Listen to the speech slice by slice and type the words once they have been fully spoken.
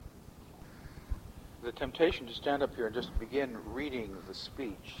The temptation to stand up here and just begin reading the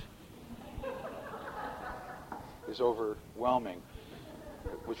speech is overwhelming,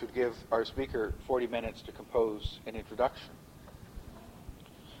 which would give our speaker 40 minutes to compose an introduction.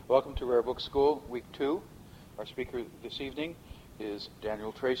 Welcome to Rare Book School, Week 2. Our speaker this evening is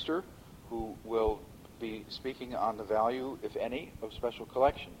Daniel Traister, who will be speaking on the value, if any, of special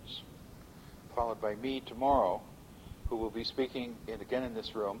collections, followed by me tomorrow, who will be speaking again in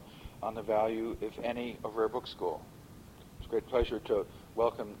this room on the value, if any, of Rare Book School. It's a great pleasure to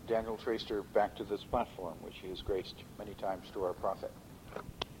welcome Daniel Traister back to this platform, which he has graced many times to our profit.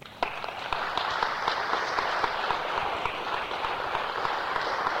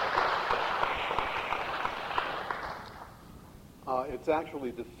 It's actually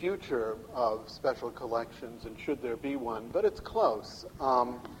the future of special collections, and should there be one, but it's close.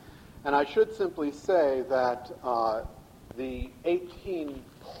 And I should simply say that the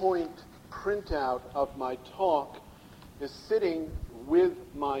 18-point printout of my talk is sitting with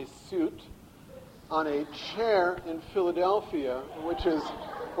my suit on a chair in Philadelphia, which is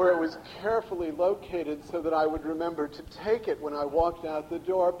where it was carefully located so that I would remember to take it when I walked out the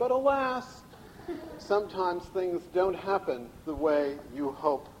door. But alas, sometimes things don't happen the way you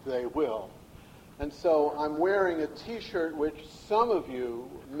hope they will. And so I'm wearing a T-shirt which some of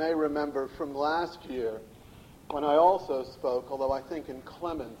you may remember from last year when I also spoke, although I think in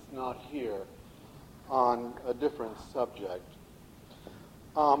Clemens, not here, on a different subject.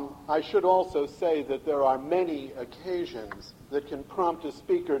 I should also say that there are many occasions that can prompt a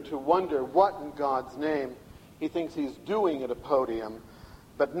speaker to wonder what in God's name he thinks he's doing at a podium,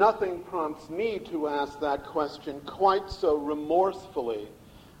 but nothing prompts me to ask that question quite so remorsefully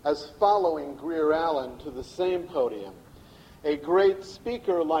as following Greer Allen to the same podium. A great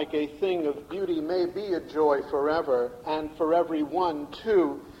speaker like a thing of beauty may be a joy forever, and for everyone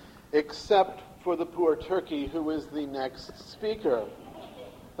too, except for the poor turkey who is the next speaker.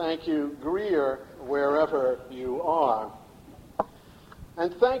 Thank you, Greer, wherever you are.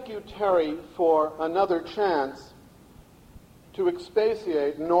 And thank you, Terry, for another chance to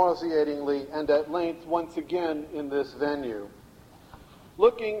expatiate nauseatingly and at length once again in this venue.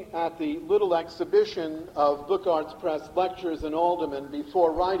 Looking at the little exhibition of Book Arts Press lectures in Alderman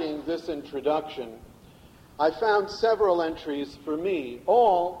before writing this introduction, I found several entries for me.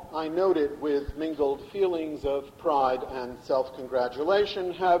 All, I noted with mingled feelings of pride and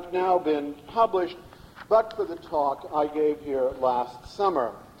self-congratulation, have now been published, but for the talk I gave here last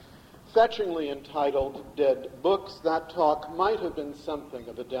summer. Fetchingly entitled Dead Books, that talk might have been something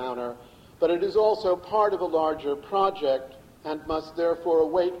of a downer, but it is also part of a larger project and must therefore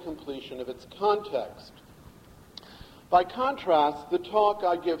await completion of its context. By contrast, the talk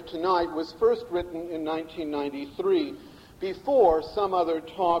I give tonight was first written in 1993, before some other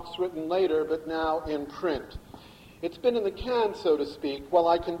talks written later but now in print. It's been in the can, so to speak, while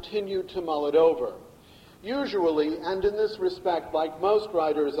I continue to mull it over. Usually, and in this respect, like most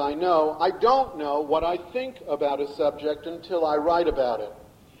writers I know, I don't know what I think about a subject until I write about it.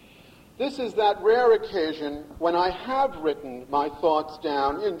 This is that rare occasion when I have written my thoughts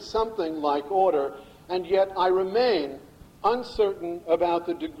down in something like order, and yet I remain uncertain about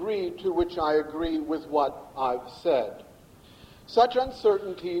the degree to which I agree with what I've said. Such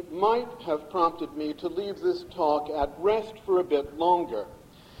uncertainty might have prompted me to leave this talk at rest for a bit longer.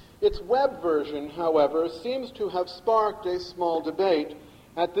 Its web version, however, seems to have sparked a small debate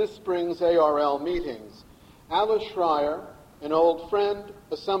at this spring's ARL meetings. Alice Schreier, an old friend,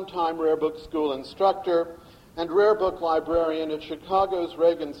 a sometime Rare Book School instructor, and Rare Book librarian at Chicago's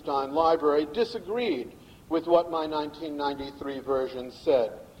Regenstein Library, disagreed with what my 1993 version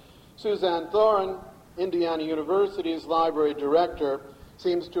said. Suzanne Thoren, Indiana University's library director,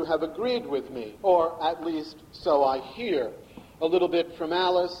 seems to have agreed with me, or at least so I hear. A little bit from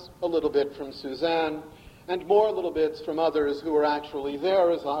Alice, a little bit from Suzanne, and more little bits from others who were actually there,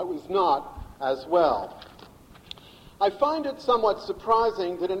 as I was not, as well. I find it somewhat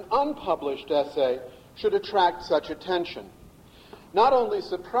surprising that an unpublished essay should attract such attention. Not only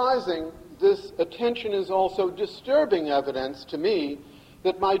surprising, this attention is also disturbing evidence to me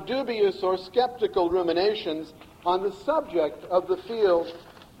that my dubious or skeptical ruminations on the subject of the field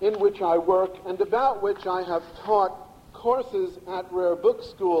in which I work and about which I have taught courses at Rare Book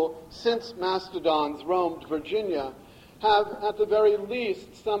School since Mastodons roamed Virginia have, at the very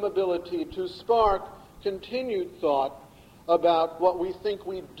least, some ability to spark continued thought about what we think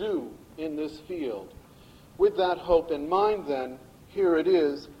we do in this field. With that hope in mind, then, here it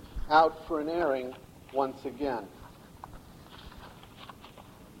is, out for an airing once again.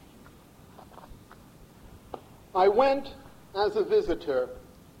 I went as a visitor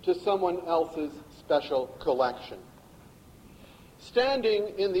to someone else's special collection.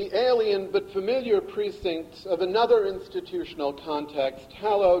 Standing in the alien but familiar precincts of another institutional context,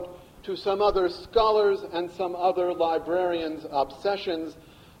 hallowed to some other scholars and some other librarians' obsessions,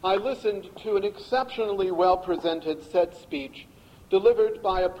 I listened to an exceptionally well-presented set speech delivered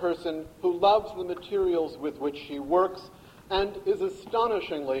by a person who loves the materials with which she works and is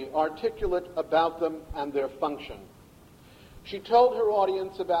astonishingly articulate about them and their function. She told her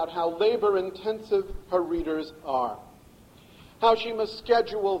audience about how labor-intensive her readers are, how she must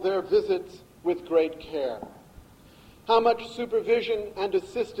schedule their visits with great care, how much supervision and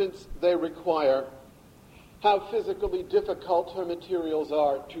assistance they require, how physically difficult her materials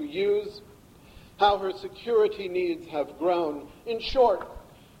are to use, how her security needs have grown. In short,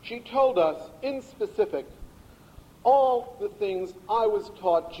 she told us, in specific, all the things I was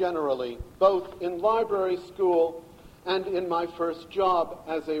taught generally, both in library school and in my first job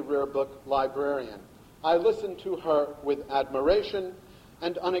as a rare book librarian. I listened to her with admiration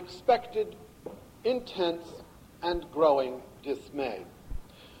and unexpected, intense, and growing dismay.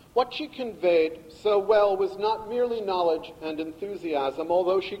 What she conveyed so well was not merely knowledge and enthusiasm,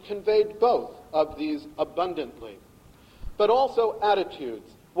 although she conveyed both of these abundantly, but also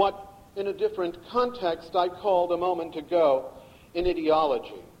attitudes, what in a different context I called a moment ago an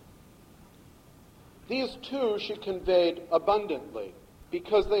ideology. These too she conveyed abundantly,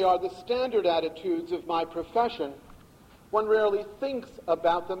 because they are the standard attitudes of my profession. One rarely thinks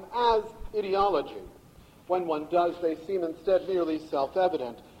about them as ideology. When one does, they seem instead merely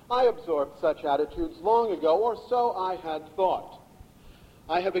self-evident. I absorbed such attitudes long ago, or so I had thought.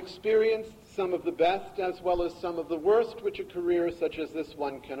 I have experienced some of the best as well as some of the worst which a career such as this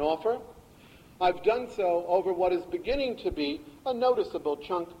one can offer. I've done so over what is beginning to be a noticeable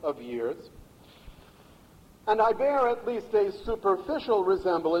chunk of years, and I bear at least a superficial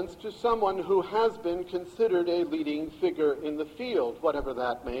resemblance to someone who has been considered a leading figure in the field, whatever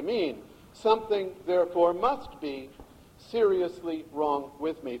that may mean. Something, therefore, must be seriously wrong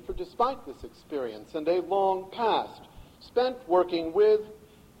with me, for despite this experience and a long past spent working with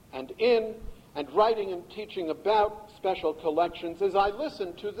and in and writing and teaching about special collections, as I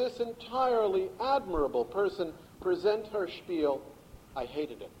listened to this entirely admirable person present her spiel, I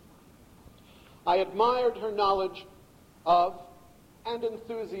hated it. I admired her knowledge of and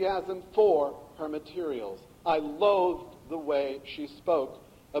enthusiasm for her materials. I loathed the way she spoke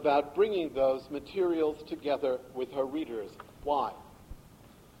about bringing those materials together with her readers. Why?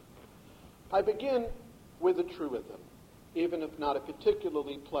 I begin with a truism, even if not a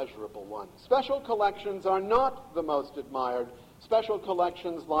particularly pleasurable one. Special collections are not the most admired. Special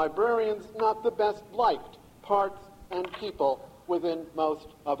collections librarians, not the best liked parts and people within most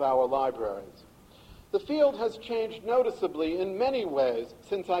of our libraries. The field has changed noticeably in many ways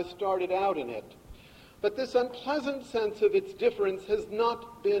since I started out in it, but this unpleasant sense of its difference has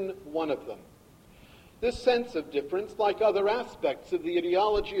not been one of them. This sense of difference, like other aspects of the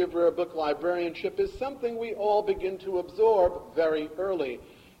ideology of rare book librarianship, is something we all begin to absorb very early.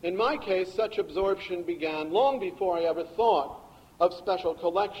 In my case, such absorption began long before I ever thought of special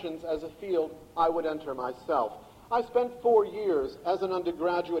collections as a field I would enter myself. I spent 4 years as an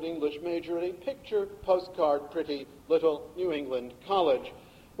undergraduate English major at a picture postcard pretty little New England college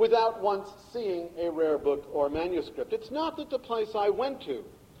without once seeing a rare book or manuscript. It's not that the place I went to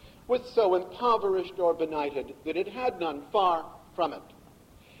was so impoverished or benighted that it had none, far from it.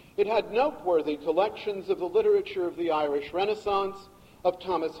 It had noteworthy collections of the literature of the Irish Renaissance, of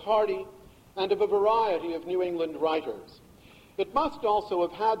Thomas Hardy, and of a variety of New England writers. It must also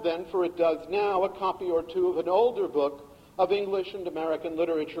have had then, for it does now, a copy or two of an older book of English and American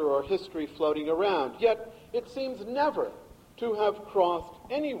literature or history floating around. Yet it seems never to have crossed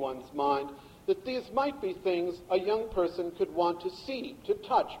anyone's mind that these might be things a young person could want to see, to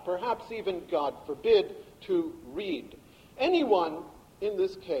touch, perhaps even, God forbid, to read. Anyone, in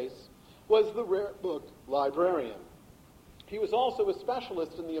this case, was the rare book librarian. He was also a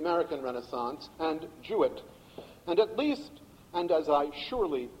specialist in the American Renaissance and Jewett, and at least, and as I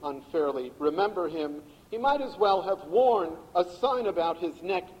surely unfairly remember him, he might as well have worn a sign about his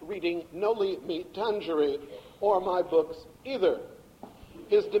neck reading Noli me tangere or my books either.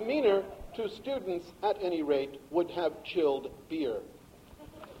 His demeanor to students, at any rate, would have chilled beer.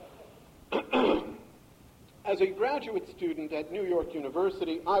 As a graduate student at New York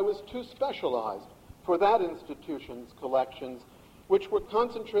University, I was too specialized for that institution's collections, which were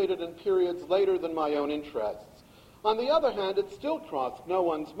concentrated in periods later than my own interests. On the other hand, it still crossed no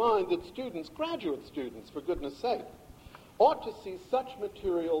one's mind that students, graduate students, for goodness sake, ought to see such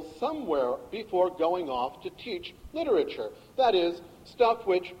materials somewhere before going off to teach literature. That is, stuff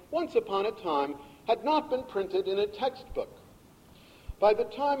which, once upon a time, had not been printed in a textbook. By the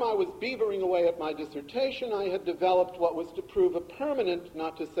time I was beavering away at my dissertation, I had developed what was to prove a permanent,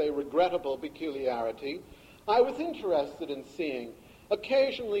 not to say regrettable, peculiarity. I was interested in seeing,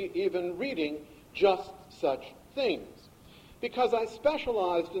 occasionally even reading, just such things. Because I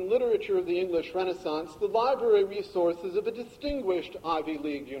specialized in literature of the English Renaissance, the library resources of a distinguished Ivy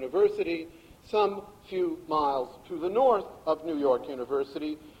League university, some few miles to the north of New York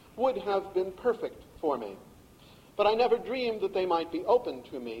University, would have been perfect for me. But I never dreamed that they might be open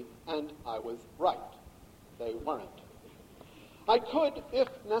to me, and I was right. They weren't. I could, if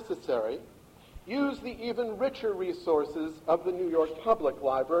necessary, use the even richer resources of the New York Public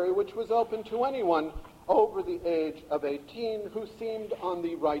Library, which was open to anyone over the age of 18 who seemed on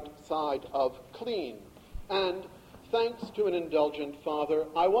the right side of clean. And thanks to an indulgent father,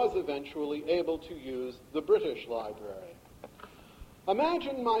 I was eventually able to use the British Library.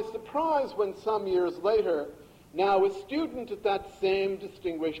 Imagine my surprise when some years later, now a student at that same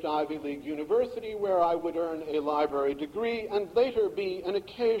distinguished Ivy League university where I would earn a library degree and later be an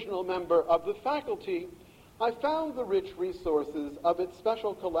occasional member of the faculty, I found the rich resources of its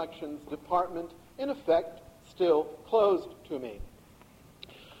Special Collections Department in effect still closed to me.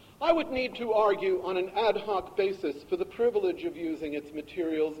 I would need to argue on an ad hoc basis for the privilege of using its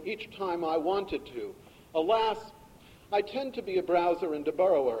materials each time I wanted to. Alas, I tend to be a browser and a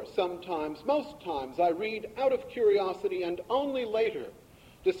borrower. Sometimes, most times, I read out of curiosity and only later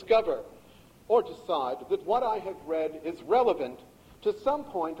discover or decide that what I have read is relevant to some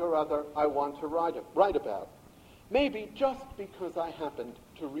point or other I want to write about. Maybe just because I happened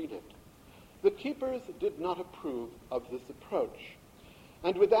to read it. The keepers did not approve of this approach,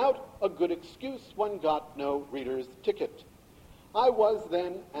 and without a good excuse, one got no reader's ticket. I was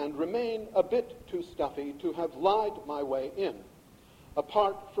then, and remain, a bit too stuffy to have lied my way in.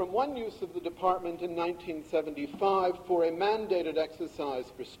 Apart from one use of the department in 1975 for a mandated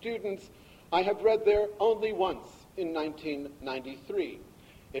exercise for students, I have read there only once in 1993.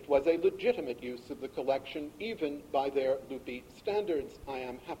 It was a legitimate use of the collection, even by their loopy standards, I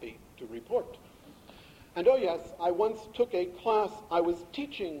am happy to report. And oh yes, I once took a class I was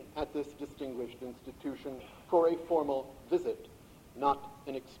teaching at this distinguished institution for a formal visit, not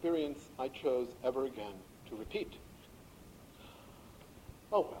an experience I chose ever again to repeat.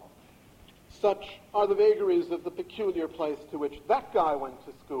 Oh well, such are the vagaries of the peculiar place to which that guy went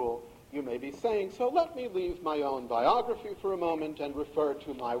to school, you may be saying, so let me leave my own biography for a moment and refer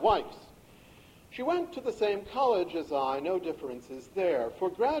to my wife's. She went to the same college as I, no differences there. For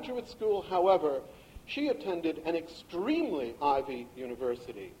graduate school, however, she attended an extremely Ivy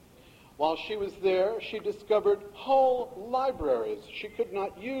university. While she was there, she discovered whole libraries she could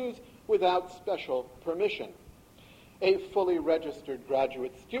not use without special permission. A fully registered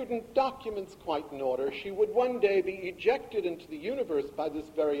graduate student, documents quite in order, she would one day be ejected into the universe by this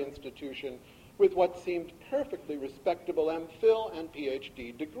very institution with what seemed perfectly respectable MPhil and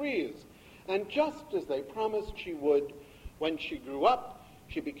PhD degrees. And just as they promised she would, when she grew up,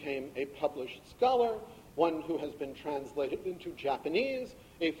 she became a published scholar, one who has been translated into Japanese,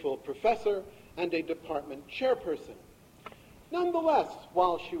 a full professor, and a department chairperson. Nonetheless,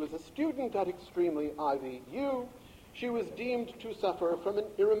 while she was a student at extremely Ivy U, she was deemed to suffer from an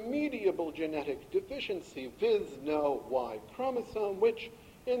irremediable genetic deficiency, viz. no Y chromosome, which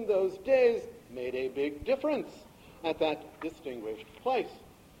in those days made a big difference at that distinguished place.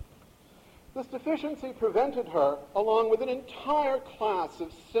 This deficiency prevented her, along with an entire class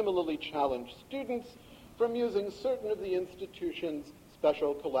of similarly challenged students, from using certain of the institution's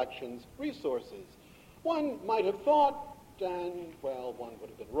special collections resources. One might have thought, and, well, one would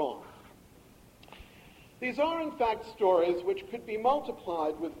have been wrong. These are, in fact, stories which could be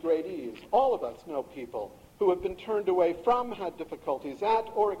multiplied with great ease. All of us know people who have been turned away from, had difficulties at,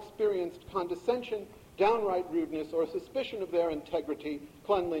 or experienced condescension, downright rudeness, or suspicion of their integrity,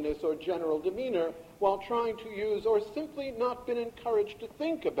 cleanliness, or general demeanor while trying to use, or simply not been encouraged to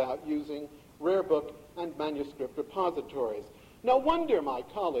think about using, rare book and manuscript repositories. No wonder my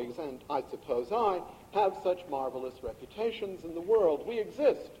colleagues, and I suppose I, have such marvelous reputations in the world. We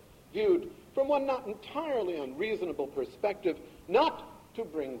exist, viewed from one not entirely unreasonable perspective, not to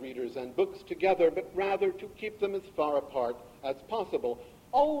bring readers and books together, but rather to keep them as far apart as possible,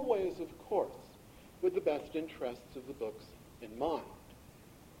 always, of course, with the best interests of the books in mind.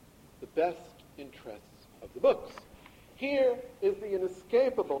 The best interests of the books. Here is the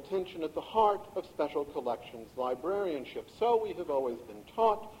inescapable tension at the heart of special collections librarianship. So we have always been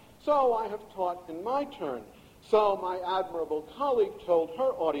taught, so I have taught in my turn, so my admirable colleague told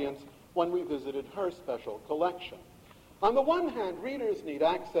her audience when we visited her special collection. On the one hand, readers need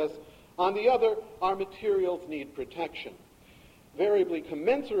access. On the other, our materials need protection. Variably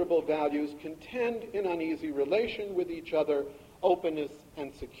commensurable values contend in uneasy relation with each other: openness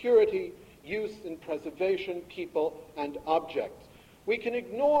and security, use and preservation, people and objects. We can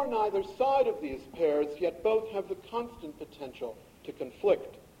ignore neither side of these pairs, yet both have the constant potential to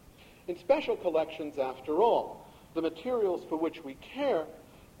conflict. In special collections, after all, the materials for which we care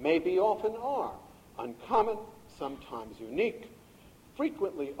maybe often are uncommon, sometimes unique,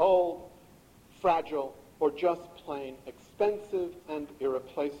 frequently old, fragile, or just plain expensive and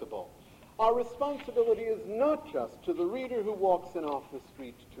irreplaceable. Our responsibility is not just to the reader who walks in off the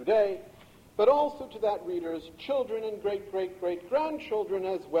street today, but also to that reader's children and great-great-great-grandchildren,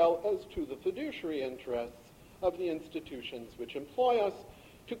 as well as to the fiduciary interests of the institutions which employ us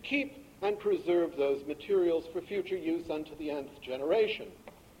to keep and preserve those materials for future use unto the nth generation.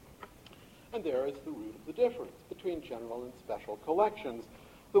 And there is the root of the difference between general and special collections,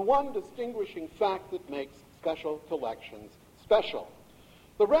 the one distinguishing fact that makes special collections special.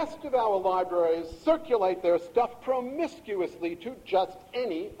 The rest of our libraries circulate their stuff promiscuously to just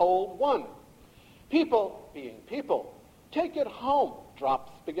any old one. People, being people, take it home,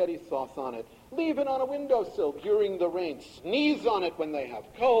 drop spaghetti sauce on it, leave it on a windowsill during the rain, sneeze on it when they have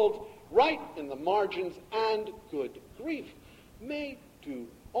colds, write in the margins, and, good grief, may do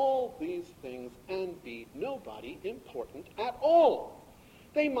all these things and be nobody important at all.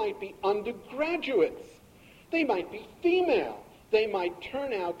 They might be undergraduates. They might be female. They might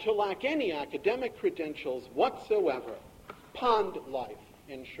turn out to lack any academic credentials whatsoever. Pond life,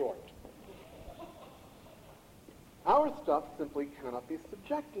 in short. Our stuff simply cannot be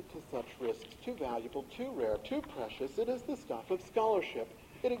subjected to such risks, too valuable, too rare, too precious. It is the stuff of scholarship.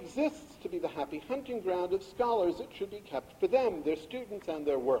 It exists to be the happy hunting ground of scholars. It should be kept for them, their students, and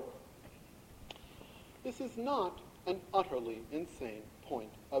their work. This is not an utterly insane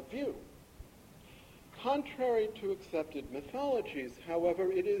point of view. Contrary to accepted mythologies,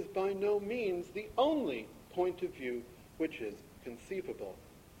 however, it is by no means the only point of view which is conceivable.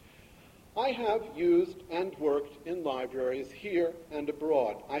 I have used and worked in libraries here and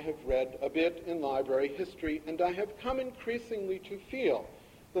abroad. I have read a bit in library history, and I have come increasingly to feel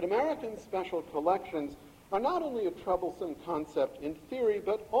that American special collections are not only a troublesome concept in theory,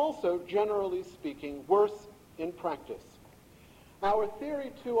 but also, generally speaking, worse in practice. Our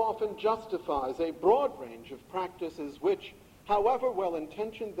theory too often justifies a broad range of practices which, however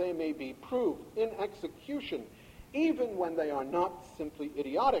well-intentioned they may be, prove in execution, even when they are not simply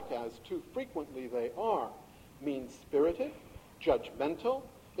idiotic, as too frequently they are, mean-spirited, judgmental,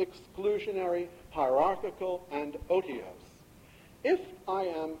 exclusionary, hierarchical, and odious. If I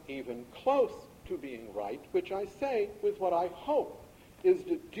am even close to being right, which I say with what I hope is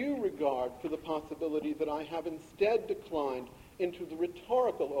the due regard for the possibility that I have instead declined into the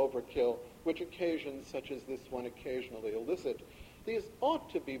rhetorical overkill which occasions such as this one occasionally elicit, these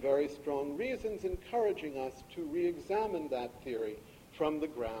ought to be very strong reasons encouraging us to re-examine that theory from the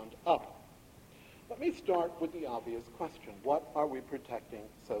ground up. Let me start with the obvious question: what are we protecting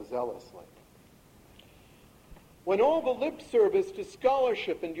so zealously? When all the lip service to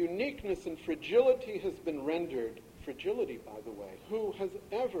scholarship and uniqueness and fragility has been rendered, fragility, by the way, who has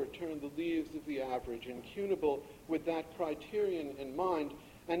ever turned the leaves of the average incunable with that criterion in mind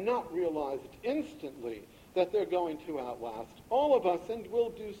and not realized instantly that they're going to outlast all of us, and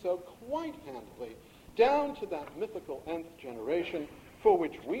will do so quite handily, down to that mythical nth generation for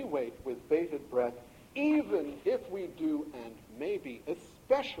which we wait with bated breath, even if we do, and maybe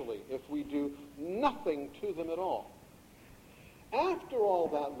especially if we do, nothing to them at all. After all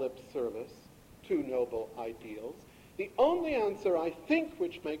that lip service to noble ideals, the only answer I think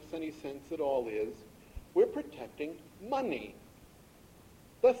which makes any sense at all is we're protecting money.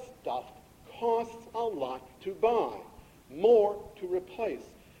 The stuff costs a lot to buy, more to replace,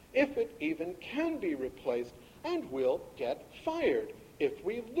 if it even can be replaced, and will get fired if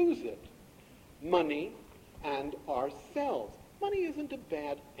we lose it. Money and ourselves. Money isn't a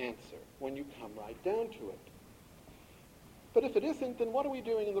bad answer when you come right down to it. But if it isn't, then what are we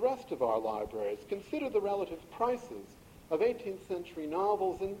doing in the rest of our libraries? Consider the relative prices of 18th century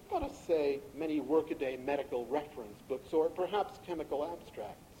novels and, let us say, many workaday medical reference books or perhaps chemical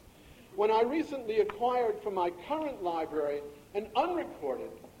abstracts. When I recently acquired from my current library an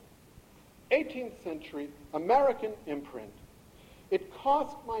unrecorded 18th century American imprint, it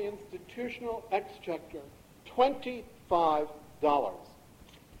cost my institutional exchequer $25.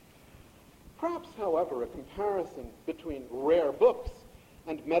 Perhaps, however, a comparison between rare books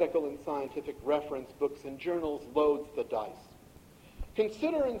and medical and scientific reference books and journals loads the dice.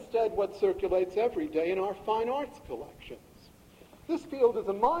 Consider instead what circulates every day in our fine arts collections. This field is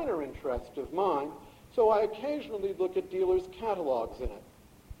a minor interest of mine, so I occasionally look at dealers' catalogs in it.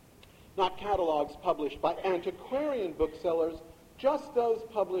 Not catalogs published by antiquarian booksellers, just those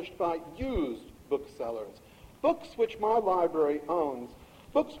published by used booksellers. Books which my library owns,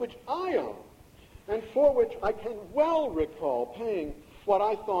 books which I own, and for which I can well recall paying what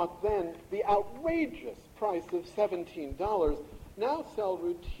I thought then the outrageous price of $17, now sell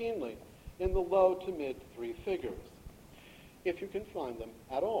routinely in the low to mid three figures, if you can find them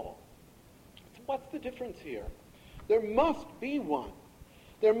at all. So what's the difference here? There must be one.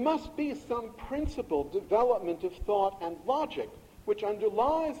 There must be some principled development of thought and logic which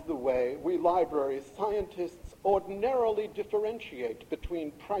underlies the way we library scientists ordinarily differentiate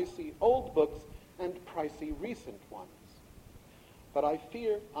between pricey old books and pricey recent ones. But I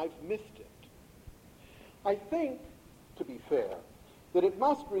fear I've missed it. I think, to be fair, that it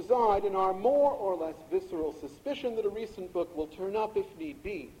must reside in our more or less visceral suspicion that a recent book will turn up if need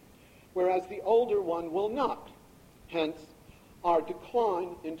be, whereas the older one will not. Hence, our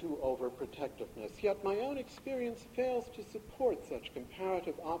decline into overprotectiveness. Yet my own experience fails to support such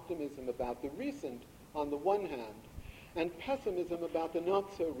comparative optimism about the recent on the one hand, and pessimism about the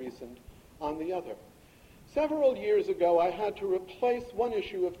not-so-recent on the other. Several years ago, I had to replace one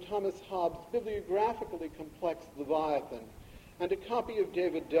issue of Thomas Hobbes' bibliographically complex Leviathan and a copy of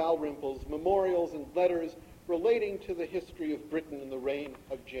David Dalrymple's Memorials and Letters relating to the history of Britain in the reign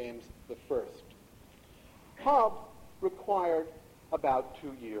of James I. Hobbes required about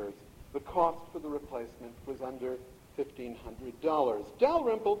 2 years. The cost for the replacement was under $1,500.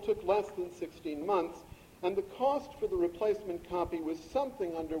 Dalrymple took less than 16 months, and the cost for the replacement copy was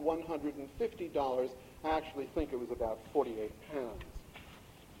something under $150. I actually think it was about 48 pounds.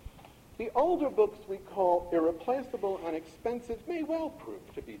 The older books we call irreplaceable and expensive may well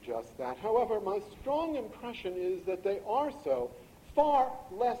prove to be just that. However, my strong impression is that they are so far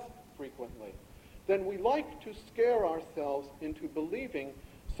less frequently than we like to scare ourselves into believing,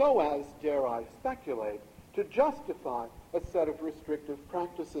 so as, dare I speculate, to justify a set of restrictive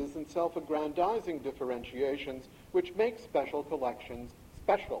practices and self-aggrandizing differentiations which make special collections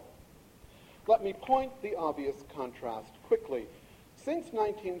special. Let me point the obvious contrast quickly. Since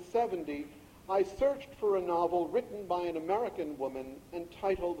 1970, I searched for a novel written by an American woman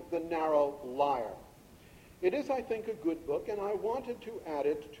entitled The Narrow Liar. It is, I think, a good book, and I wanted to add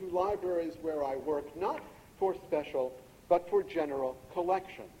it to libraries where I work, not for special, but for general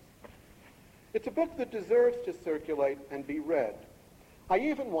collection. It's a book that deserves to circulate and be read. I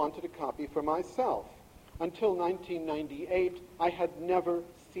even wanted a copy for myself. Until 1998, I had never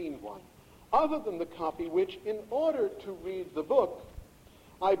seen one, other than the copy which, in order to read the book,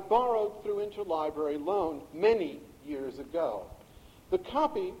 I borrowed through interlibrary loan many years ago. The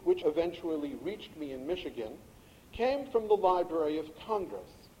copy, which eventually reached me in Michigan, came from the Library of Congress.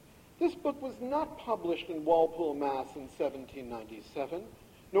 This book was not published in Walpole, Mass. In 1797,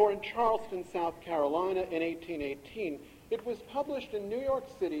 nor in Charleston, South Carolina in 1818. It was published in New York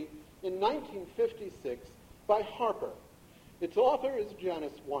City in 1956 by Harper. Its author is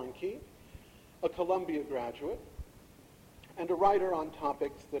Janice Warnke, a Columbia graduate, and a writer on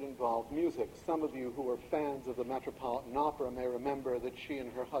topics that involve music. Some of you who are fans of the Metropolitan Opera may remember that she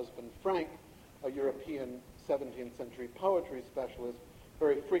and her husband, Frank, a European 17th century poetry specialist,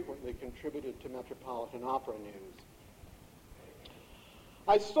 very frequently contributed to Metropolitan Opera news.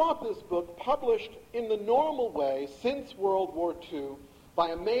 I sought this book published in the normal way since World War II by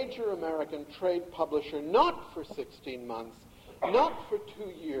a major American trade publisher, not for 16 months, not for 2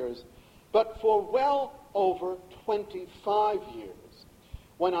 years, but for well over 25 years.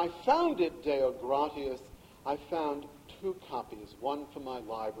 When I found it Deo gratias, I found 2 copies, one for my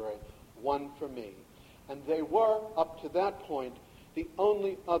library, one for me. And they were, up to that point, the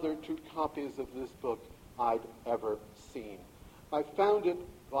only other 2 copies of this book I'd ever seen. I found it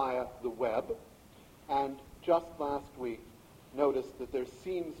via the web, and just last week noticed that there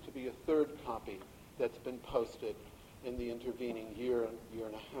seems to be a 3rd copy that's been posted in the intervening year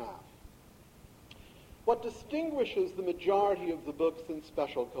and a half. What distinguishes the majority of the books in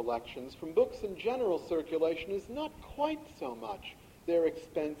special collections from books in general circulation is not quite so much their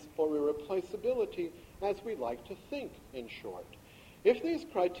expense or irreplaceability as we like to think, in short. If these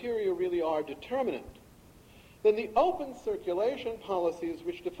criteria really are determinant, then the open circulation policies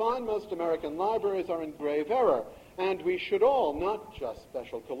which define most American libraries are in grave error, and we should all, not just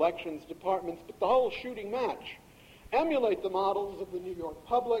special collections departments, but the whole shooting match, emulate the models of the New York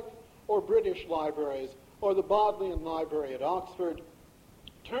Public or British libraries or the Bodleian Library at Oxford,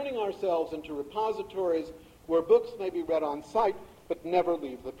 turning ourselves into repositories where books may be read on sight but never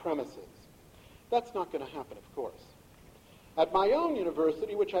leave the premises. That's not going to happen, of course. At my own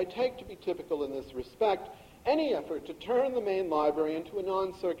university, which I take to be typical in this respect, any effort to turn the main library into a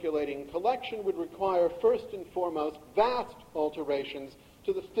non-circulating collection would require, first and foremost, vast alterations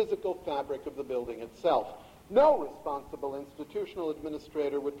to the physical fabric of the building itself. No responsible institutional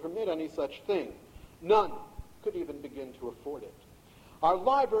administrator would permit any such thing. None could even begin to afford it. Our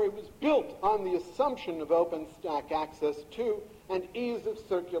library was built on the assumption of OpenStack access to and ease of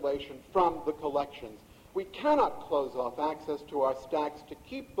circulation from the collections. We cannot close off access to our stacks to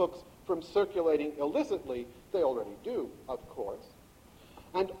keep books from circulating illicitly. They already do, of course.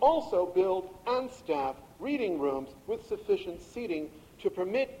 And also build and staff reading rooms with sufficient seating to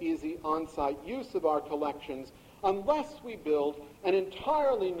permit easy on-site use of our collections, unless we build an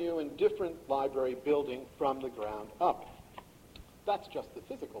entirely new and different library building from the ground up. That's just the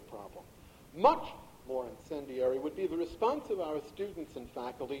physical problem. Much more incendiary would be the response of our students and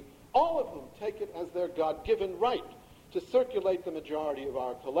faculty, all of whom take it as their God-given right to circulate the majority of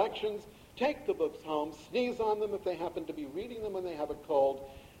our collections, take the books home, sneeze on them if they happen to be reading them when they have a cold,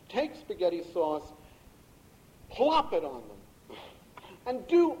 take spaghetti sauce, plop it on them, and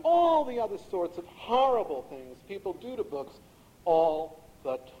do all the other sorts of horrible things people do to books all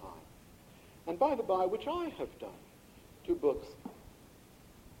the time. And by the by, which I have done to books,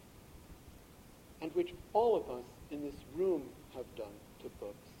 and which all of us in this room have done to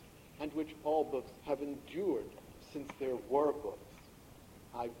books, and which all books have endured since there were books.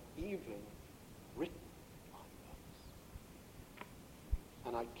 I've even written on books.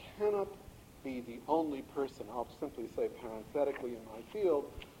 And I cannot be the only person, I'll simply say parenthetically in my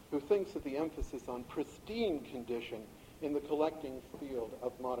field, who thinks that the emphasis on pristine condition in the collecting field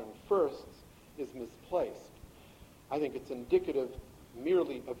of modern firsts is misplaced. I think it's indicative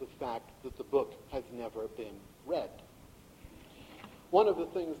merely of the fact that the book has never been read. One of the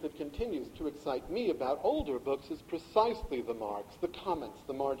things that continues to excite me about older books is precisely the marks, the comments,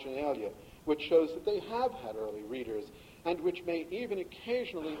 the marginalia, which shows that they have had early readers, and which may even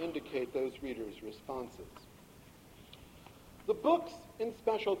occasionally indicate those readers' responses. The books in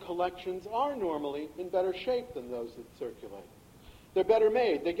special collections are normally in better shape than those that circulate. They're better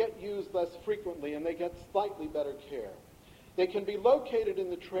made, they get used less frequently, and they get slightly better care. They can be located in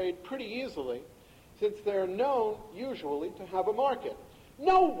the trade pretty easily, since they're known usually to have a market.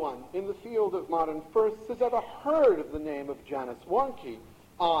 No one in the field of modern firsts has ever heard of the name of Janice Warnke.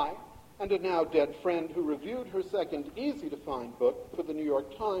 I, and a now dead friend who reviewed her second easy-to-find book for the New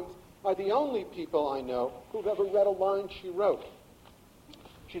York Times, are the only people I know who've ever read a line she wrote.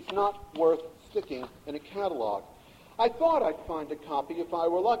 She's not worth sticking in a catalog. I thought I'd find a copy if I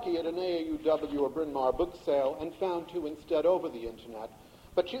were lucky at an AAUW or Bryn Mawr book sale, and found two instead over the internet.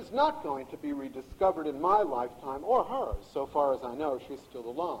 But she's not going to be rediscovered in my lifetime, or hers. So far as I know, she's still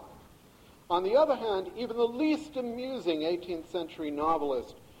alive. On the other hand, even the least amusing 18th century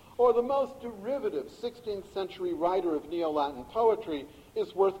novelist, or the most derivative 16th century writer of Neo-Latin poetry,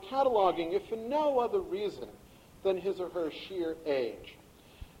 is worth cataloging, if for no other reason than his or her sheer age.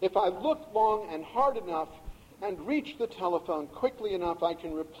 If I look long and hard enough, and reach the telephone quickly enough, I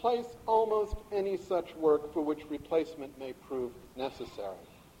can replace almost any such work for which replacement may prove necessary.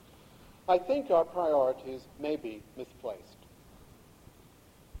 I think our priorities may be misplaced.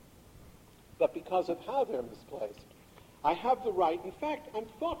 But because of how they're misplaced, I have the right, in fact, I'm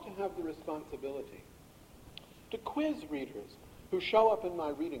thought to have the responsibility, to quiz readers who show up in my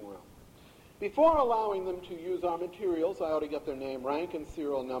reading room. Before allowing them to use our materials, I ought to get their name, rank, and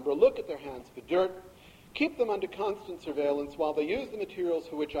serial number, look at their hands for dirt, keep them under constant surveillance while they use the materials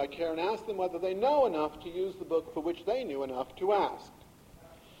for which I care, and ask them whether they know enough to use the book for which they knew enough to ask.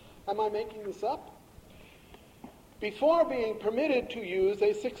 Am I making this up? Before being permitted to use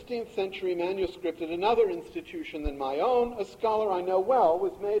a 16th century manuscript at another institution than my own, a scholar I know well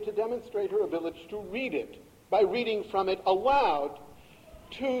was made to demonstrate her ability to read it by reading from it aloud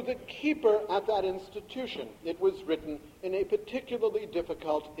to the keeper at that institution. It was written in a particularly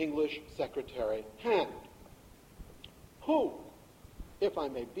difficult English secretary hand. Who, if I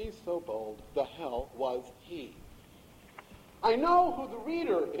may be so bold, the hell was he? I know who the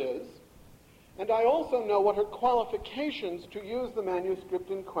reader is, and I also know what her qualifications to use the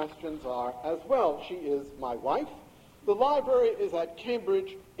manuscript in questions are as well. She is my wife. The library is at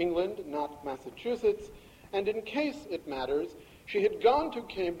Cambridge, England, not Massachusetts, and in case it matters, she had gone to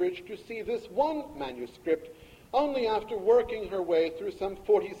Cambridge to see this one manuscript only after working her way through some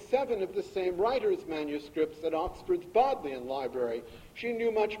 47 of the same writer's manuscripts at Oxford's Bodleian Library. She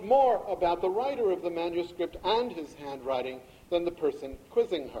knew much more about the writer of the manuscript and his handwriting than the person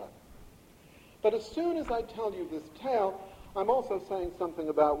quizzing her. But as soon as I tell you this tale, I'm also saying something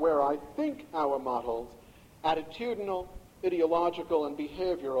about where I think our models, attitudinal, ideological, and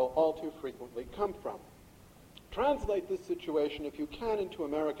behavioral, all too frequently come from. Translate this situation, if you can, into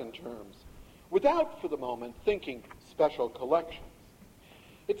American terms, without, for the moment, thinking special collections.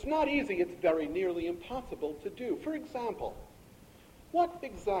 It's not easy, it's very nearly impossible to do. For example, what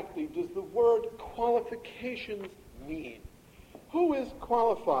exactly does the word qualifications mean? Who is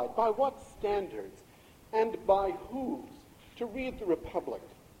qualified, by what standards, and by whose, to read the Republic,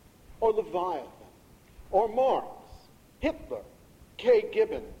 or Leviathan, or Marx, Hitler, Kay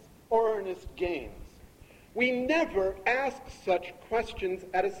Gibbons, or Ernest Gaines? We never ask such questions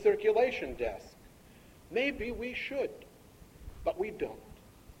at a circulation desk. Maybe we should, but we don't.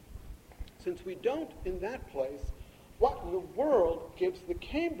 Since we don't in that place, what in the world gives the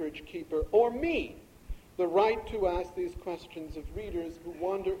Cambridge keeper, or me, the right to ask these questions of readers who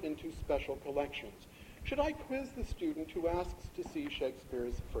wander into special collections? Should I quiz the student who asks to see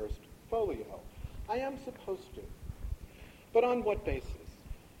Shakespeare's first folio? I am supposed to. But on what basis?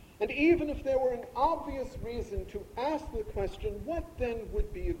 And even if there were an obvious reason to ask the question, what then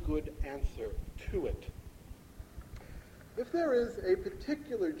would be a good answer to it? If there is a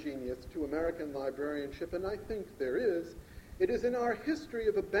particular genius to American librarianship, and I think there is, it is in our history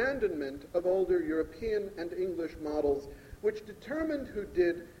of abandonment of older European and English models which determined who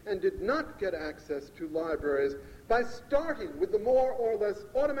did and did not get access to libraries by starting with the more or less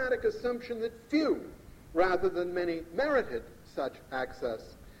automatic assumption that few, rather than many, merited such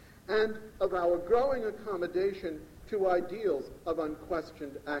access, and of our growing accommodation to ideals of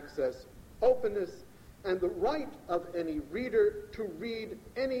unquestioned access, openness, and the right of any reader to read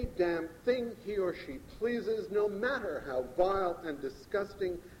any damn thing he or she pleases, no matter how vile and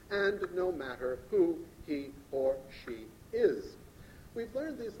disgusting, and no matter who he or she is. We've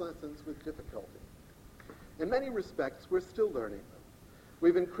learned these lessons with difficulty. In many respects, we're still learning them.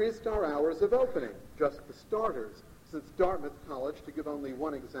 We've increased our hours of opening, just for starters, since Dartmouth College, to give only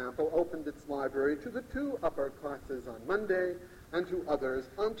one example, opened its library to the 2 upper classes on Monday and to others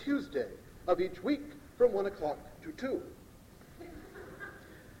on Tuesday of each week from 1 o'clock to 2.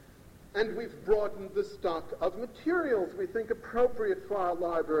 And we've broadened the stock of materials we think appropriate for our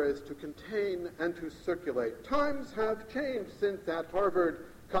libraries to contain and to circulate. Times have changed since at Harvard,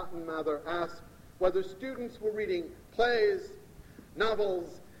 Cotton Mather asked whether students were reading plays,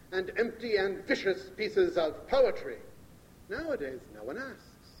 novels, and empty and vicious pieces of poetry. Nowadays, no one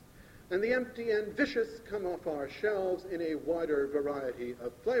asks. And the empty and vicious come off our shelves in a wider variety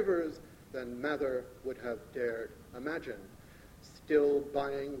of flavors than Mather would have dared imagine. Still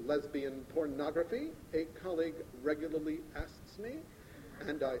buying lesbian pornography? A colleague regularly asks me,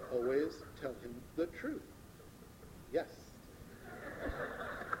 and I always tell him the truth. Yes.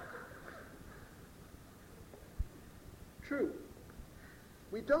 True.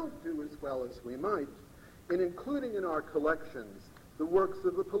 We don't do as well as we might in including in our collections the works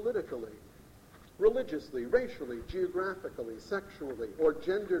of the politically, religiously, racially, geographically, sexually, or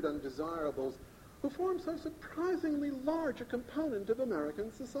gendered undesirables who form so surprisingly large a component of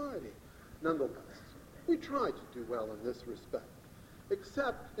American society. Nonetheless, we try to do well in this respect,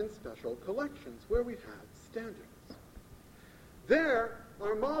 except in special collections where we've had standards. There,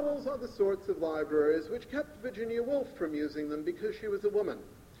 our models are the sorts of libraries which kept Virginia Woolf from using them because she was a woman,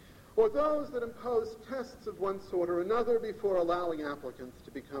 or those that imposed tests of one sort or another before allowing applicants to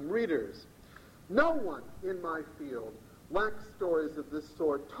become readers. No one in my field lacks stories of this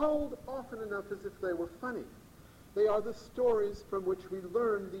sort, told often enough as if they were funny. They are the stories from which we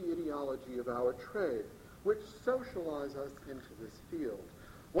learn the ideology of our trade, which socialize us into this field.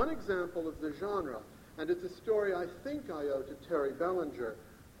 One example of the genre, and it's a story I think I owe to Terry Bellinger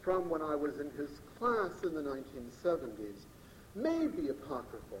from when I was in his class in the 1970s, may be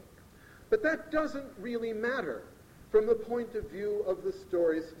apocryphal, but that doesn't really matter from the point of view of the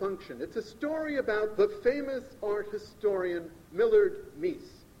story's function. It's a story about the famous art historian Millard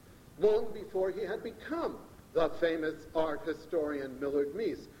Meese, long before he had become the famous art historian Millard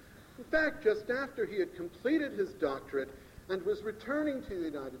Meese. In fact, just after he had completed his doctorate and was returning to the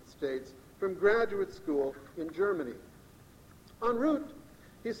United States from graduate school in Germany. En route,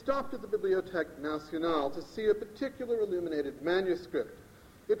 he stopped at the Bibliothèque Nationale to see a particular illuminated manuscript.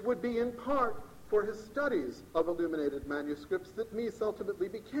 It would be in part for his studies of illuminated manuscripts that Meese ultimately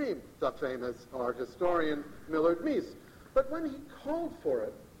became the famous art historian Millard Meese. But when he called for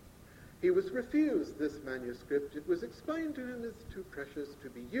it, he was refused this manuscript. It was explained to him as too precious to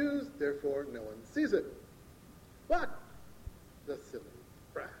be used, therefore no one sees it. What? The silly,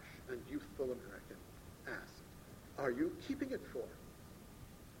 brash, and youthful American asked, "Are you keeping it for?"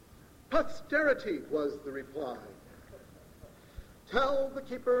 "Posterity," was the reply. Tell the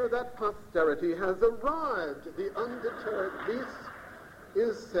keeper that posterity has arrived. The undeterred Mies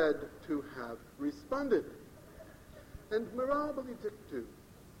is said to have responded. And mirabile dictu,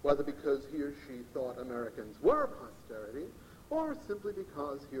 whether because he or she thought Americans were posterity, or simply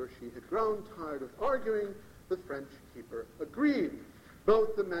because he or she had grown tired of arguing, the French keeper agreed.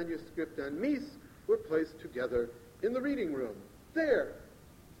 Both the manuscript and Mies were placed together in the reading room. There,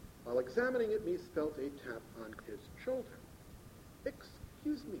 while examining it, Mies felt a tap on his shoulder.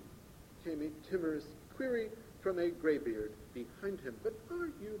 "Excuse me," came a timorous query from a graybeard behind him, "but are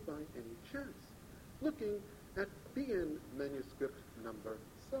you by any chance looking at BN manuscript number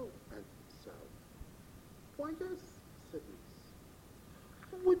so-and-so?" "Why, yes," said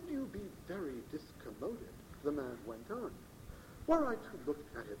Mies. "Would you be very discommoded," the man went on, "were I to look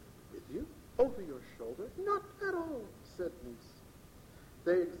at it with you, over your shoulder?" "Not at all," said Mies.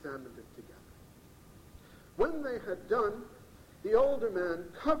 They examined it together. When they had done, the older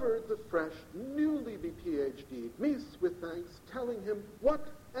man covered the fresh, newly be PhD'd Mies with thanks, telling him what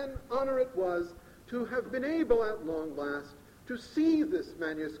an honor it was to have been able at long last to see this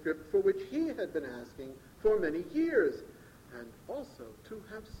manuscript for which he had been asking for many years, and also to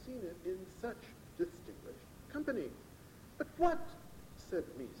have seen it in such distinguished company. "But what," said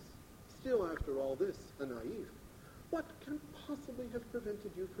Mies, still after all this a naive, "what can possibly have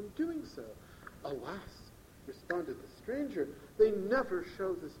prevented you from doing so?" "Alas," responded the stranger, "they never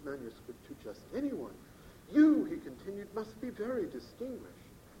show this manuscript to just anyone. You," he continued, "must be very distinguished.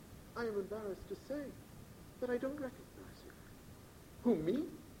 I am embarrassed to say that I don't recognize you." "Who, me?"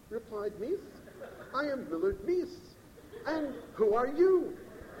 replied Mies. "I am Millard Mies. And who are you?"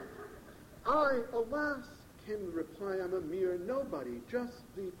 "I, alas," came the reply, "am a mere nobody, just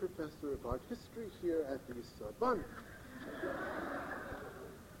the professor of art history here at the Sorbonne."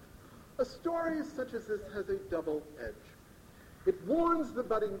 A story such as this has a double edge. It warns the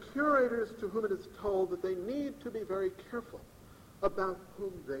budding curators to whom it is told that they need to be very careful about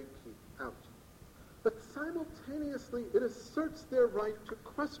whom they keep out. But simultaneously, it asserts their right to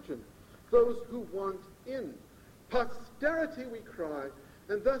question those who want in. "Posterity," we cry,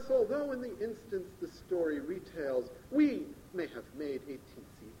 and thus, although in the instance the story retails, we may have made a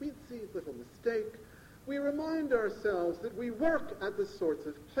teensy-weensy little mistake, we remind ourselves that we work at the sorts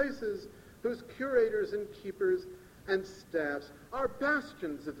of places whose curators and keepers and staffs are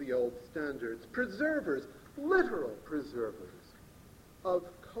bastions of the old standards, preservers, literal preservers of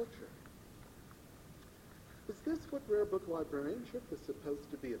culture. Is this what rare book librarianship is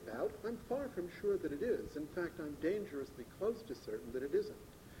supposed to be about? I'm far from sure that it is. In fact, I'm dangerously close to certain that it isn't.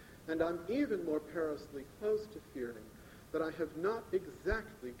 And I'm even more perilously close to fearing that I have not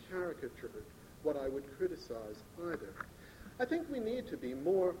exactly caricatured what I would criticize either. I think we need to be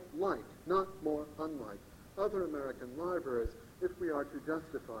more like, not more unlike, other American libraries if we are to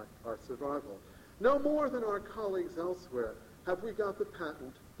justify our survival. No more than our colleagues elsewhere have we got the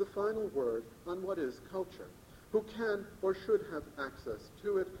patent, the final word on what is culture, who can or should have access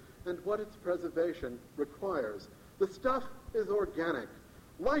to it, and what its preservation requires. The stuff is organic.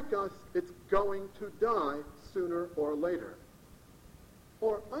 Like us, it's going to die sooner or later.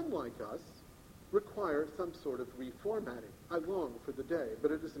 Or, unlike us, require some sort of reformatting. I long for the day,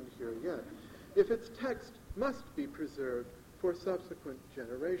 but it isn't here yet. If its text must be preserved for subsequent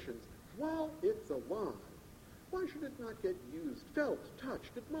generations while it's alive, why should it not get used, felt,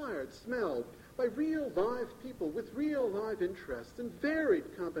 touched, admired, smelled by real live people with real live interests and varied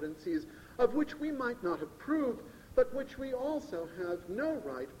competencies of which we might not approve, but which we also have no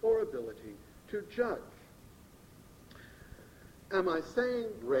right or ability to judge? Am I saying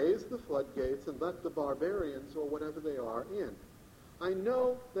raise the floodgates and let the barbarians or whatever they are in? I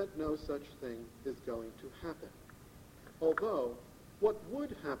know that no such thing is going to happen. Although, what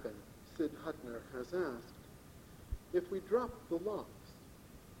would happen, Sid Hutner has asked, if we dropped the locks?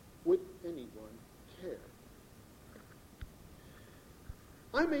 Would anyone care?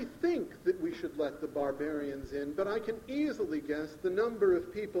 I may think that we should let the barbarians in, but I can easily guess the number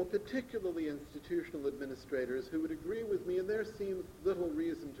of people, particularly institutional administrators, who would agree with me, and there seems little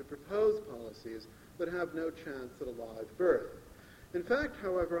reason to propose policies that have no chance at a live birth. In fact,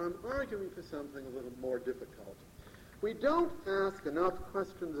 however, I'm arguing for something a little more difficult. We don't ask enough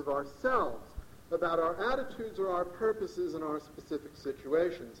questions of ourselves about our attitudes or our purposes in our specific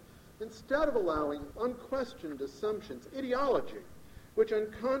situations, instead of allowing unquestioned assumptions, ideology, which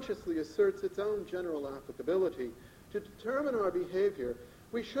unconsciously asserts its own general applicability, to determine our behavior.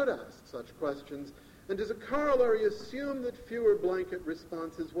 We should ask such questions, and as a corollary, assume that fewer blanket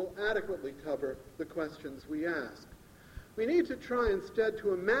responses will adequately cover the questions we ask. We need to try instead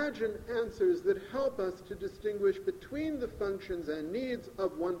to imagine answers that help us to distinguish between the functions and needs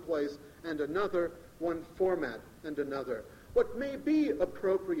of one place and another, one format and another. What may be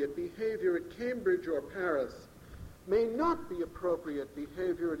appropriate behavior at Cambridge or Paris may not be appropriate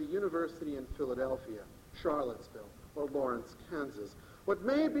behavior at a university in Philadelphia, Charlottesville, or Lawrence, Kansas. What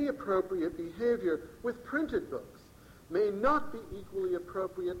may be appropriate behavior with printed books may not be equally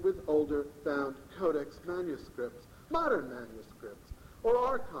appropriate with older bound codex manuscripts, modern manuscripts, or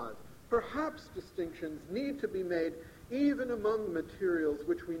archives. Perhaps distinctions need to be made even among materials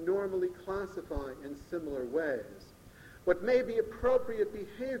which we normally classify in similar ways. What may be appropriate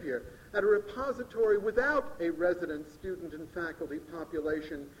behavior at a repository without a resident student and faculty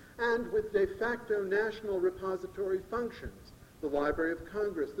population and with de facto national repository functions, the Library of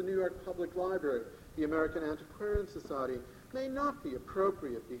Congress, the New York Public Library, the American Antiquarian Society, may not be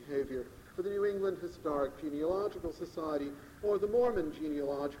appropriate behavior for the New England Historic Genealogical Society or the Mormon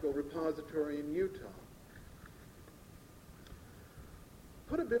Genealogical Repository in Utah.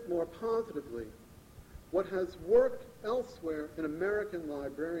 Put a bit more positively, what has worked elsewhere in American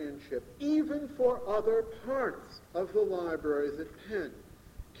librarianship, even for other parts of the libraries at Penn,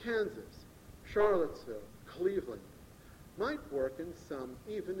 Kansas, Charlottesville, Cleveland, might work in some,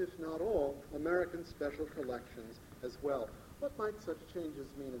 even if not all, American special collections as well. What might such changes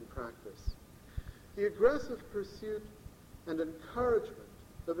mean in practice? The aggressive pursuit and encouragement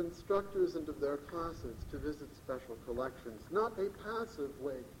of instructors and of their classes to visit special collections, not a passive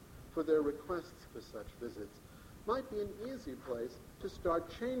wait for their requests for such visits, might be an easy place to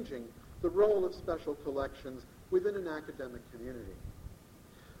start changing the role of special collections within an academic community.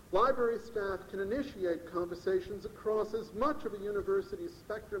 Library staff can initiate conversations across as much of a university's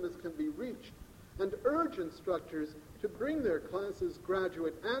spectrum as can be reached and urge instructors to bring their classes,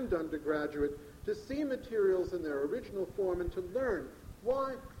 graduate and undergraduate, to see materials in their original form and to learn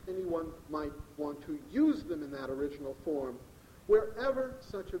why anyone might want to use them in that original form, wherever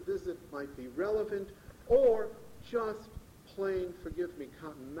such a visit might be relevant or just plain, forgive me,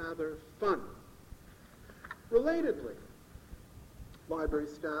 Cotton Mather, fun. Relatedly, library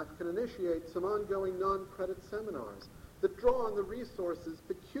staff can initiate some ongoing non-credit seminars that draw on the resources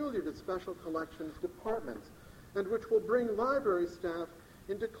peculiar to special collections departments and which will bring library staff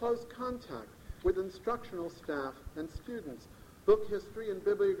into close contact with instructional staff and students. Book history and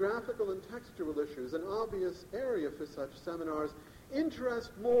bibliographical and textual issues, an obvious area for such seminars,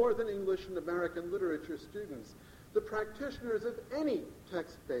 interest more than English and American literature students. The practitioners of any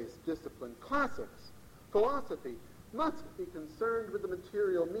text-based discipline, classics, philosophy, must be concerned with the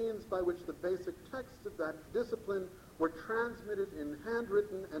material means by which the basic texts of that discipline were transmitted in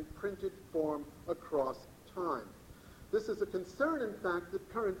handwritten and printed form across time. This is a concern, in fact,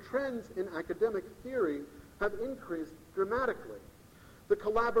 that current trends in academic theory have increased dramatically. The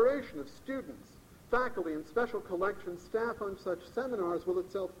collaboration of students, faculty, and special collections staff on such seminars will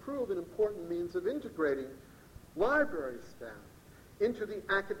itself prove an important means of integrating library staff into the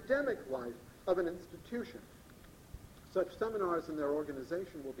academic life of an institution. Such seminars and their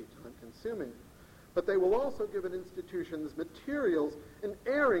organization will be time-consuming, but they will also give an institution's materials an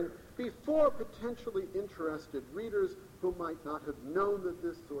airing before potentially interested readers who might not have known that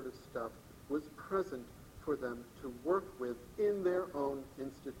this sort of stuff was present for them to work with in their own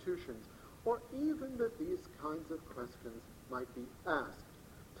institutions, or even that these kinds of questions might be asked.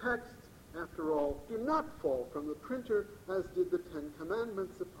 Texts, after all, do not fall from the printer as did the Ten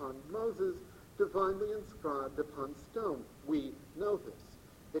Commandments upon Moses, divinely inscribed upon stone. We know this.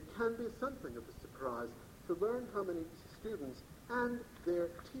 It can be something of a surprise to learn how many students and their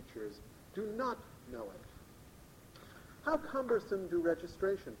teachers do not know it. How cumbersome do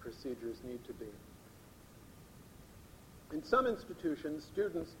registration procedures need to be? In some institutions,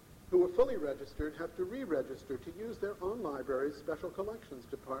 students who are fully registered have to re-register to use their own library's special collections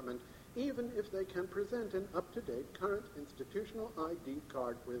department, even if they can present an up-to-date current institutional ID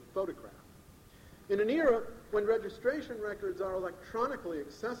card with photograph. In an era when registration records are electronically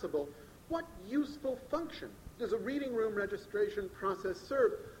accessible, what useful function does a reading room registration process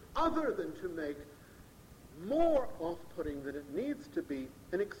serve other than to make more off-putting than it needs to be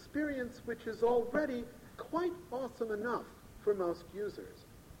an experience which is already quite awesome enough for most users?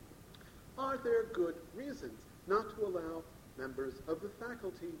 Are there good reasons not to allow members of the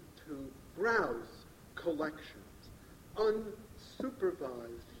faculty to browse collections,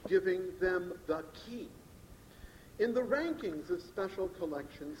 unsupervised, giving them the key? In the rankings of special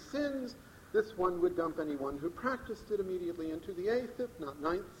collections sins, this one would dump anyone who practiced it immediately into the 8th, if not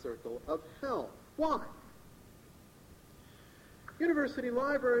 9th circle of hell. Why? University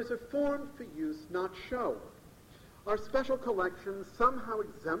libraries are formed for use, not show. Are special collections somehow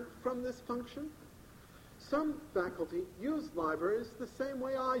exempt from this function? Some faculty use libraries the same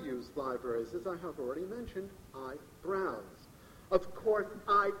way I use libraries. As I have already mentioned, I browse. Of course,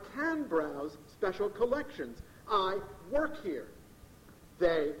 I can browse special collections. I work here.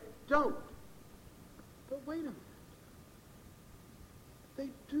 They don't. But wait a minute. They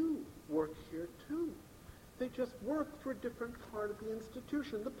do work here too. They just work for a different part of the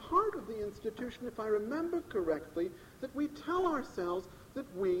institution. The part of the institution, if I remember correctly, that we tell ourselves that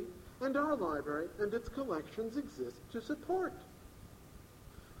we and our library and its collections exist to support.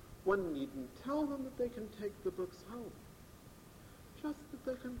 One needn't tell them that they can take the books home, just that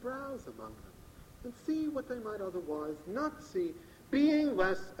they can browse among them and see what they might otherwise not see, being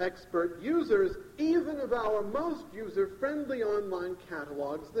less expert users even of our most user-friendly online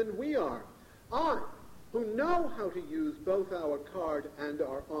catalogs than we are. I, who know how to use both our card and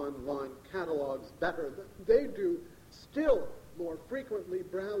our online catalogs better than they do, still more frequently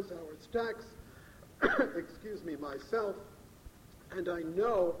browse our stacks, myself, and I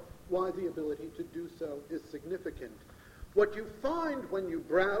know why the ability to do so is significant. What you find when you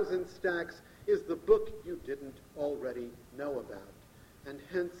browse in stacks is the book you didn't already know about, and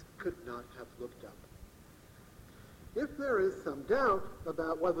hence could not have looked up. If there is some doubt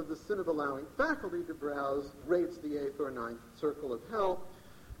about whether the sin of allowing faculty to browse rates the 8th or 9th circle of hell,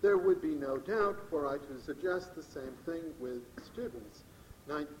 there would be no doubt were I to suggest the same thing with students.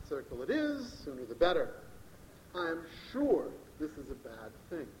 9th circle it is, sooner the better. I am sure this is a bad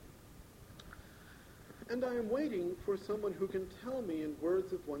thing. And I am waiting for someone who can tell me in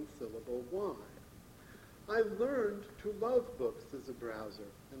words of one syllable why. I learned to love books as a browser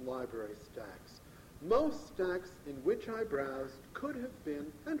in library stacks. Most stacks in which I browsed could have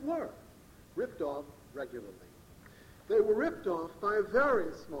been, and were, ripped off regularly. They were ripped off by a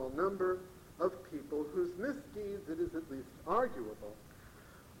very small number of people whose misdeeds, it is at least arguable,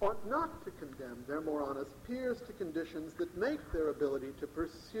 ought not to condemn their more honest peers to conditions that make their ability to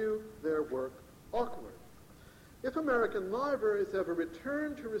pursue their work awkward. If American libraries ever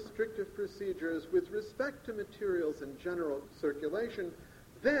return to restrictive procedures with respect to materials in general circulation,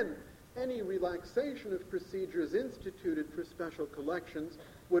 then any relaxation of procedures instituted for special collections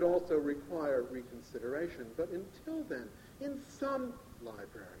would also require reconsideration. But until then, in some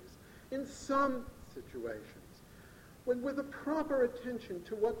libraries, in some situations, when with a proper attention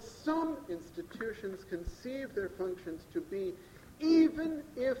to what some institutions conceive their functions to be, even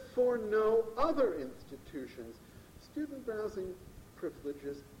if for no other institutions, student browsing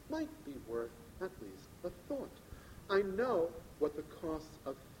privileges might be worth at least a thought. I know what the costs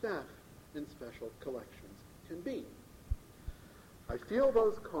of theft in special collections can be. I feel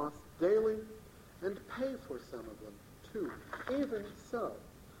those costs daily and pay for some of them too. Even so,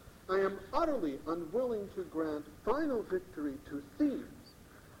 I am utterly unwilling to grant final victory to thieves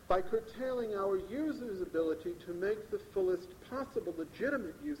by curtailing our users' ability to make the fullest possible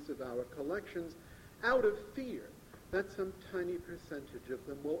legitimate use of our collections out of fear that some tiny percentage of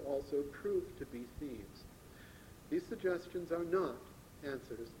them will also prove to be thieves. These suggestions are not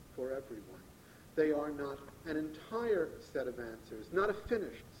answers for everyone. They are not an entire set of answers, not a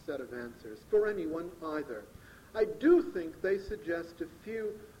finished set of answers for anyone either. I do think they suggest a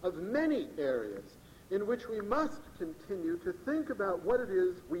few of many areas in which we must continue to think about what it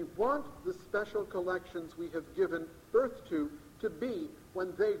is we want the special collections we have given birth to be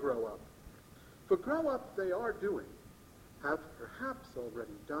when they grow up. For grow up they are doing, have perhaps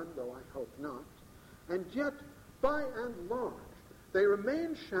already done, though I hope not, and yet, by and large, they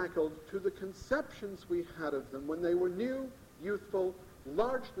remain shackled to the conceptions we had of them when they were new, youthful,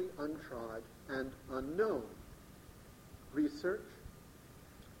 largely untried, and unknown. Research,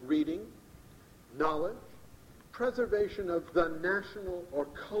 reading, knowledge, preservation of the national or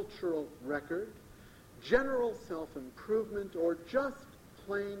cultural record, general self-improvement, or just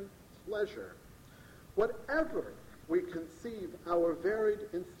plain pleasure. Whatever we conceive our varied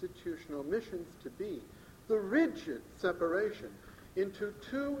institutional missions to be, the rigid separation into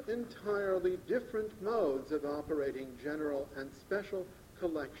two entirely different modes of operating general and special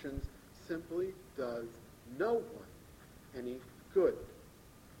collections simply does no one any good.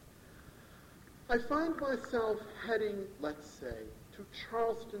 I find myself heading, let's say, to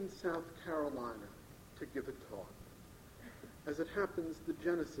Charleston, South Carolina to give a talk. As it happens, the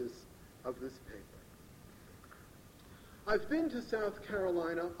genesis of this paper. I've been to South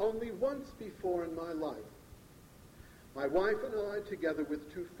Carolina only once before in my life. My wife and I, together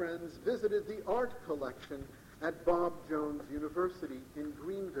with two friends, visited the art collection at Bob Jones University in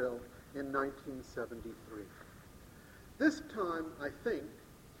Greenville in 1973. This time, I think,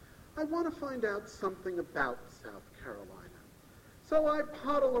 I want to find out something about South Carolina. So I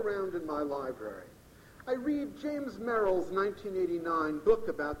poddle around in my library. I read James Merrill's 1989 book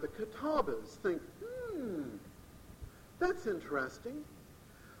about the Catawbas, think, that's interesting.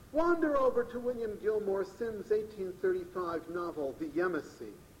 Wander over to William Gilmore Simms' 1835 novel, The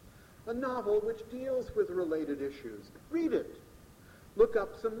Yemassee, a novel which deals with related issues. Read it. Look up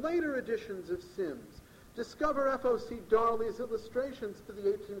some later editions of Simms. Discover F.O.C. Darley's illustrations for the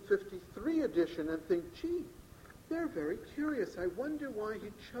 1853 edition and think, gee, they're very curious. I wonder why he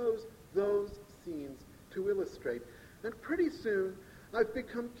chose those scenes to illustrate. And pretty soon, I've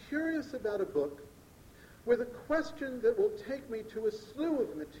become curious about a book with a question that will take me to a slew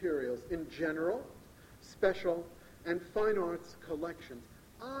of materials in general, special, and fine arts collections.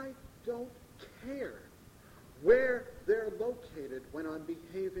 I don't care where they're located when I'm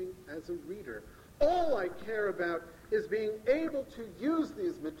behaving as a reader. All I care about is being able to use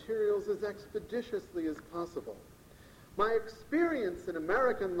these materials as expeditiously as possible. My experience in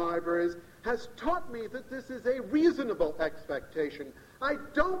American libraries has taught me that this is a reasonable expectation. I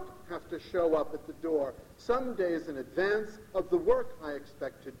don't have to show up at the door some days in advance of the work I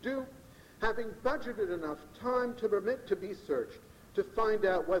expect to do, having budgeted enough time to permit to be searched to find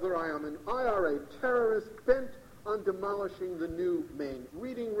out whether I am an IRA terrorist bent on demolishing the new main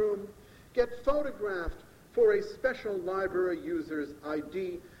reading room, get photographed for a special library user's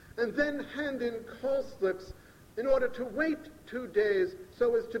ID, and then hand in call slips in order to wait 2 days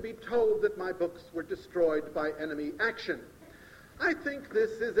so as to be told that my books were destroyed by enemy action. I think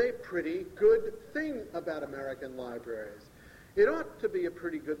this is a pretty good thing about American libraries. It ought to be a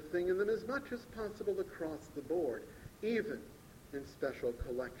pretty good thing in them as much as possible across the board, even in special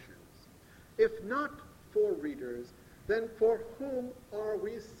collections. If not for readers, then for whom are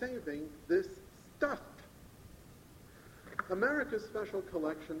we saving this stuff? America's special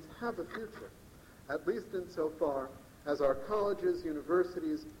collections have a future, at least insofar as our colleges,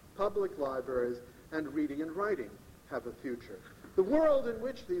 universities, public libraries, and reading and writing have a future. The world in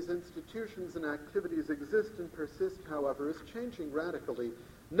which these institutions and activities exist and persist, however, is changing radically,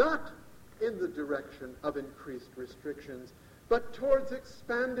 not in the direction of increased restrictions, but towards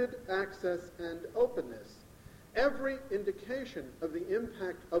expanded access and openness. Every indication of the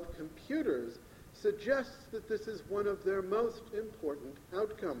impact of computers suggests that this is one of their most important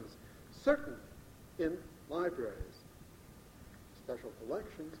outcomes, certainly in libraries. Special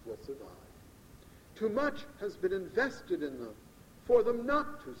collections will survive. Too much has been invested in them for them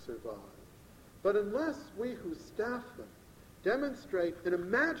not to survive. But unless we who staff them demonstrate an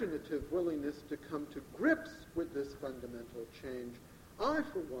imaginative willingness to come to grips with this fundamental change, I,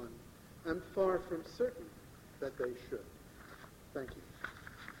 for one, am far from certain that they should. Thank you.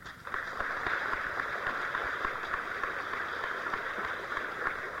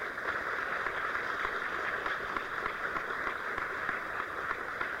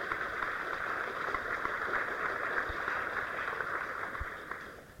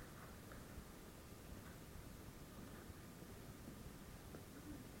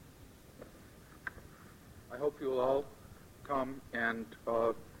 I hope you will all come and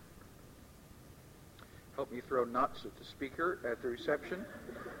help me throw nuts at the speaker at the reception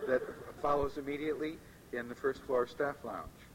that follows immediately in the first floor staff lounge.